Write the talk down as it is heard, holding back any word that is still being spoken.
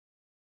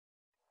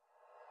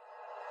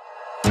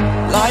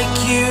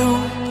like you,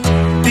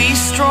 be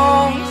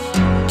strong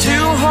to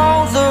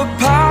hold the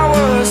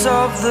powers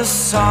of the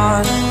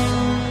sun.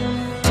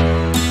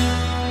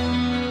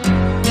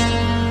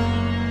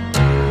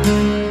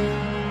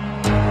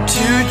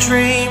 To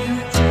dream,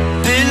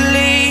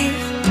 believe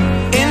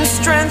in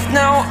strength.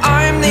 Now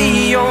I'm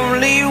the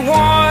only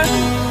one,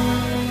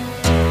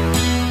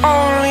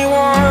 only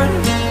one.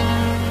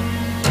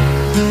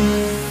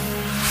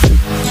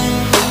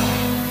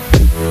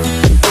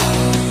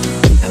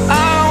 I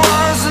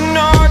was an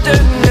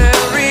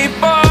ordinary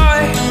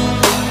boy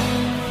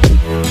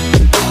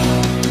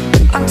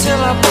until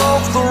I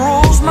broke the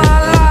rules. My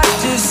life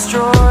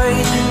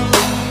destroyed,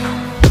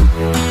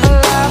 a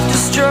life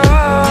destroyed.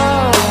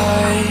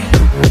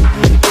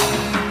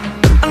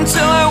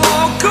 Until I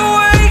woke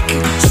awake,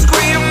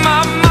 scream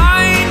my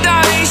mind, I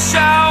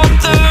shout,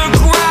 the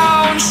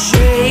ground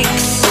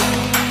shakes.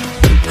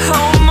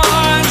 How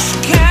much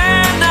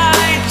can I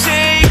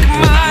take?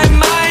 My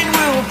mind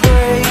will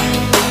break.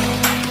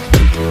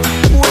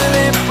 Will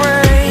it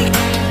break?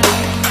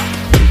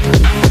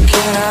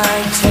 Can I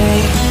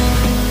take?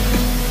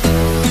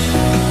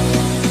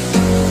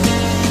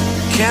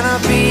 Can I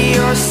be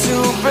your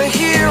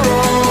superhero?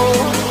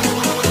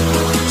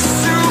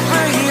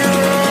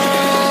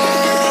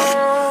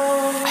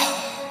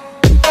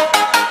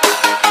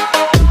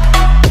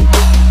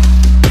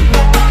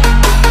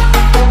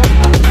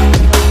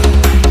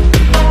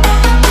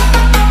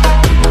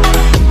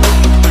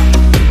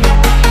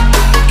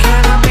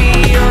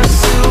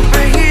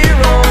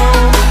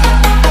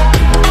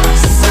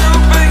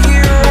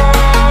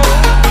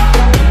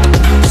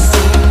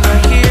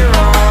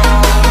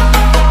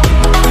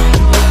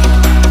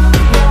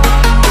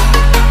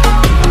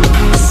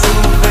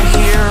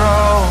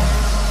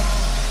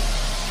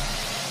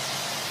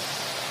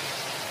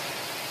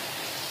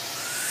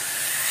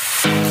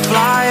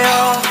 Fly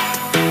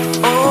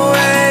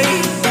away.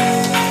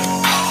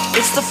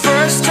 It's the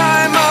first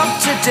time of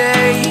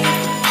today.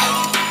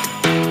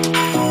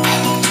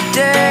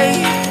 Today.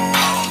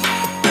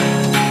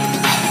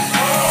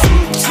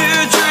 To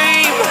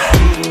dream,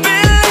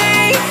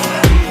 believe.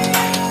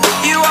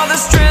 You are the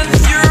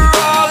strength, you're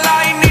all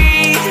I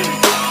need.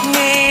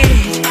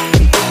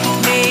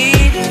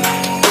 Need.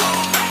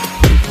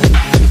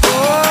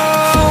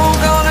 Oh,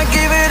 gonna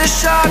give it a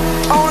shot.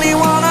 Only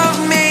one of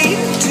me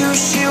to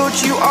shield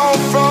you all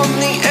from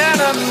the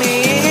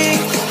enemy.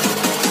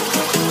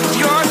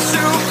 You're a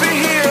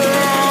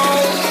superhero.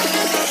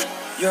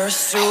 You're a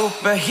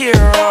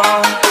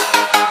superhero.